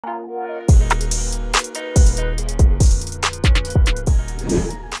How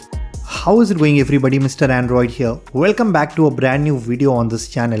is it going everybody, Mr. Android here. Welcome back to a brand new video on this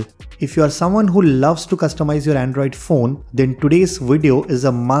channel. If you are someone who loves to customize your Android phone, then today's video is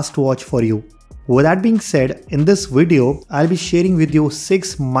a must watch for you. With that being said, in this video, I'll be sharing with you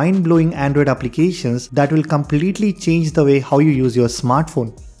 6 mind-blowing Android applications that will completely change the way how you use your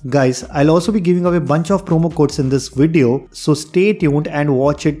smartphone. Guys, I'll also be giving away a bunch of promo codes in this video, so stay tuned and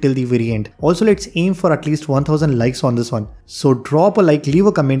watch it till the very end. Also, let's aim for at least 1000 likes on this one. So drop a like, leave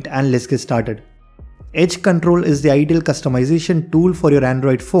a comment and let's get started. Edge Control is the ideal customization tool for your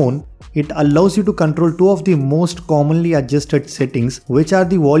Android phone. It allows you to control 2 of the most commonly adjusted settings, which are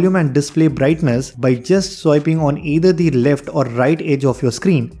the volume and display brightness, by just swiping on either the left or right edge of your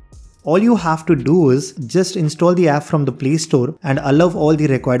screen. All you have to do is just install the app from the Play Store and allow all the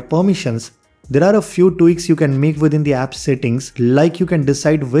required permissions. There are a few tweaks you can make within the app settings, like you can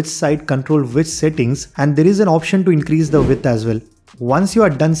decide which side control which settings, and there is an option to increase the width as well. Once you are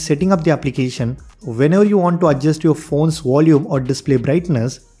done setting up the application, whenever you want to adjust your phone's volume or display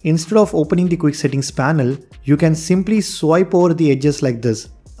brightness, instead of opening the quick settings panel, you can simply swipe over the edges like this.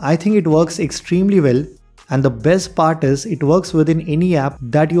 I think it works extremely well. And the best part is it works within any app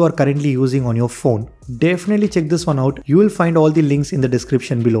that you are currently using on your phone. Definitely check this one out. You will find all the links in the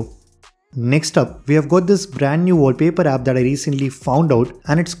description below. Next up, we have got this brand new wallpaper app that I recently found out,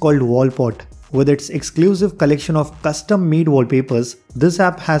 and it's called Wallpot. With its exclusive collection of custom made wallpapers, this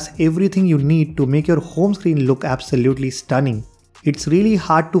app has everything you need to make your home screen look absolutely stunning. It's really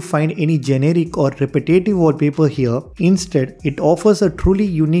hard to find any generic or repetitive wallpaper here. Instead, it offers a truly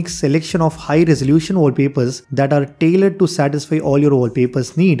unique selection of high-resolution wallpapers that are tailored to satisfy all your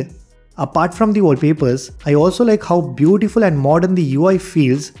wallpapers need. Apart from the wallpapers, I also like how beautiful and modern the UI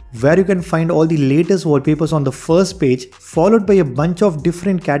feels, where you can find all the latest wallpapers on the first page, followed by a bunch of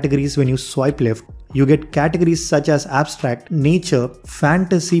different categories when you swipe left. You get categories such as abstract, nature,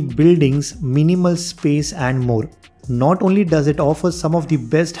 fantasy, buildings, minimal space and more. Not only does it offer some of the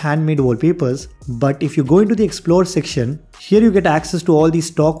best handmade wallpapers, but if you go into the Explore section, here you get access to all the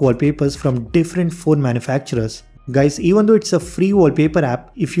stock wallpapers from different phone manufacturers. Guys, even though it's a free wallpaper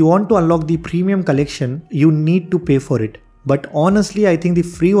app, if you want to unlock the premium collection, you need to pay for it. But honestly, I think the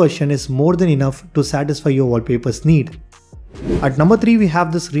free version is more than enough to satisfy your wallpapers need. At number 3, we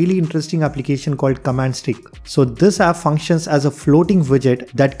have this really interesting application called Command Stick. So this app functions as a floating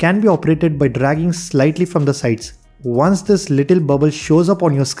widget that can be operated by dragging slightly from the sides. Once this little bubble shows up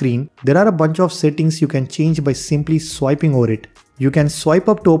on your screen, there are a bunch of settings you can change by simply swiping over it. You can swipe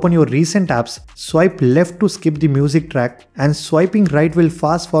up to open your recent apps, swipe left to skip the music track, and swiping right will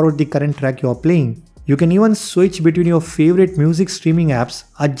fast forward the current track you are playing. You can even switch between your favorite music streaming apps,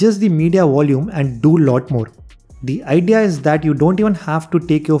 adjust the media volume and do a lot more. The idea is that you don't even have to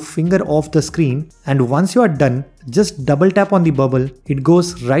take your finger off the screen, and once you are done, just double tap on the bubble, it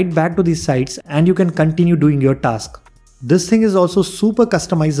goes right back to the sides and you can continue doing your task. This thing is also super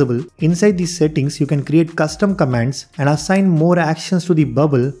customizable. Inside these settings, you can create custom commands and assign more actions to the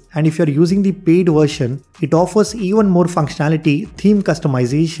bubble, and if you are using the paid version, it offers even more functionality, theme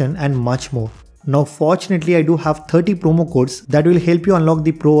customization and much more. Now fortunately, I do have 30 promo codes that will help you unlock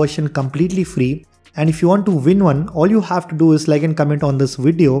the pro version completely free. And if you want to win one, all you have to do is like and comment on this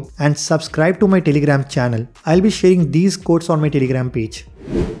video and subscribe to my Telegram channel. I'll be sharing these codes on my Telegram page.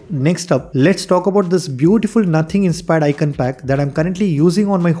 Next up, let's talk about this beautiful nothing inspired icon pack that I'm currently using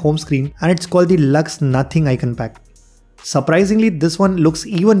on my home screen, and it's called the Lux Nothing Icon Pack. Surprisingly, this one looks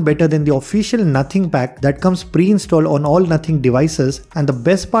even better than the official Nothing pack that comes pre-installed on all Nothing devices, and the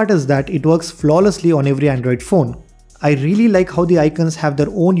best part is that it works flawlessly on every Android phone. I really like how the icons have their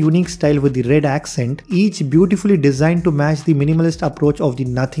own unique style with the red accent, each beautifully designed to match the minimalist approach of the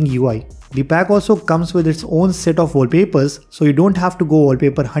Nothing UI. The pack also comes with its own set of wallpapers, so you don't have to go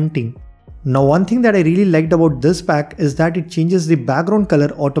wallpaper hunting. Now one thing that I really liked about this pack is that it changes the background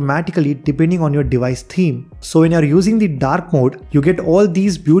color automatically depending on your device theme. So when you're using the dark mode, you get all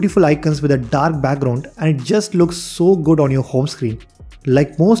these beautiful icons with a dark background, and it just looks so good on your home screen.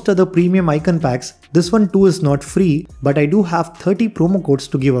 Like most other premium icon packs, this one too is not free, but I do have 30 promo codes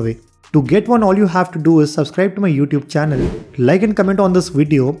to give away. To get one, all you have to do is subscribe to my YouTube channel, like and comment on this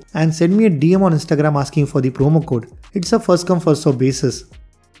video, and send me a DM on Instagram asking for the promo code. It's a first come first serve basis.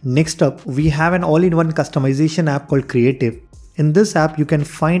 Next up, we have an all-in-one customization app called Creative. In this app, you can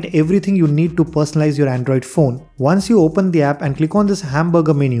find everything you need to personalize your Android phone. Once you open the app and click on this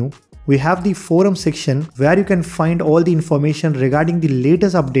hamburger menu, we have the forum section where you can find all the information regarding the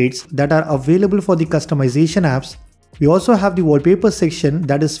latest updates that are available for the customization apps. We also have the wallpaper section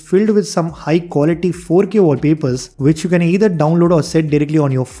that is filled with some high quality 4K wallpapers which you can either download or set directly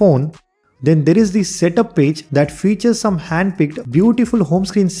on your phone. Then there is the setup page that features some hand-picked beautiful home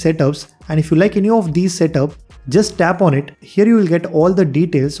screen setups, and if you like any of these setups, just tap on it. Here you will get all the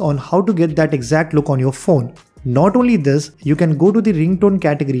details on how to get that exact look on your phone. Not only this, you can go to the ringtone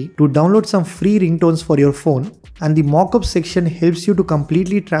category to download some free ringtones for your phone, and the mockup section helps you to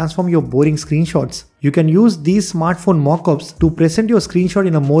completely transform your boring screenshots. You can use these smartphone mockups to present your screenshot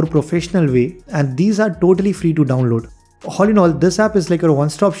in a more professional way, and these are totally free to download. All in all, this app is like your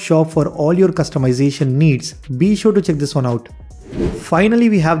one-stop shop for all your customization needs. Be sure to check this one out. Finally,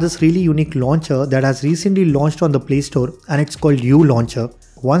 we have this really unique launcher that has recently launched on the Play Store, and it's called U Launcher.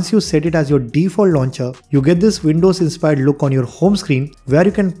 Once you set it as your default launcher, you get this Windows inspired look on your home screen where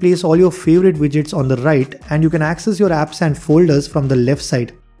you can place all your favorite widgets on the right and you can access your apps and folders from the left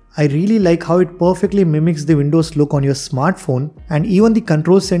side. I really like how it perfectly mimics the Windows look on your smartphone, and even the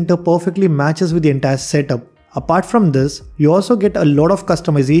control center perfectly matches with the entire setup. Apart from this, you also get a lot of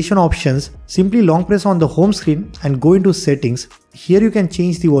customization options. Simply long press on the home screen and go into settings. Here you can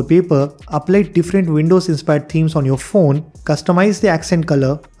change the wallpaper, apply different Windows inspired themes on your phone, customize the accent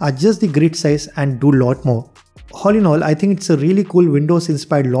color, adjust the grid size, and do a lot more. All in all, I think it's a really cool Windows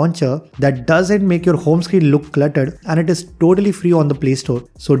inspired launcher that doesn't make your home screen look cluttered, and it is totally free on the Play Store.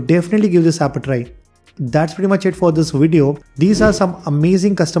 So definitely give this app a try. That's pretty much it for this video. These are some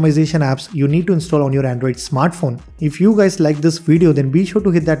amazing customization apps you need to install on your Android smartphone. If you guys like this video, then be sure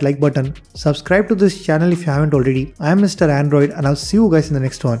to hit that like button. Subscribe to this channel if you haven't already. I am Mr. Android, and I'll see you guys in the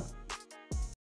next one.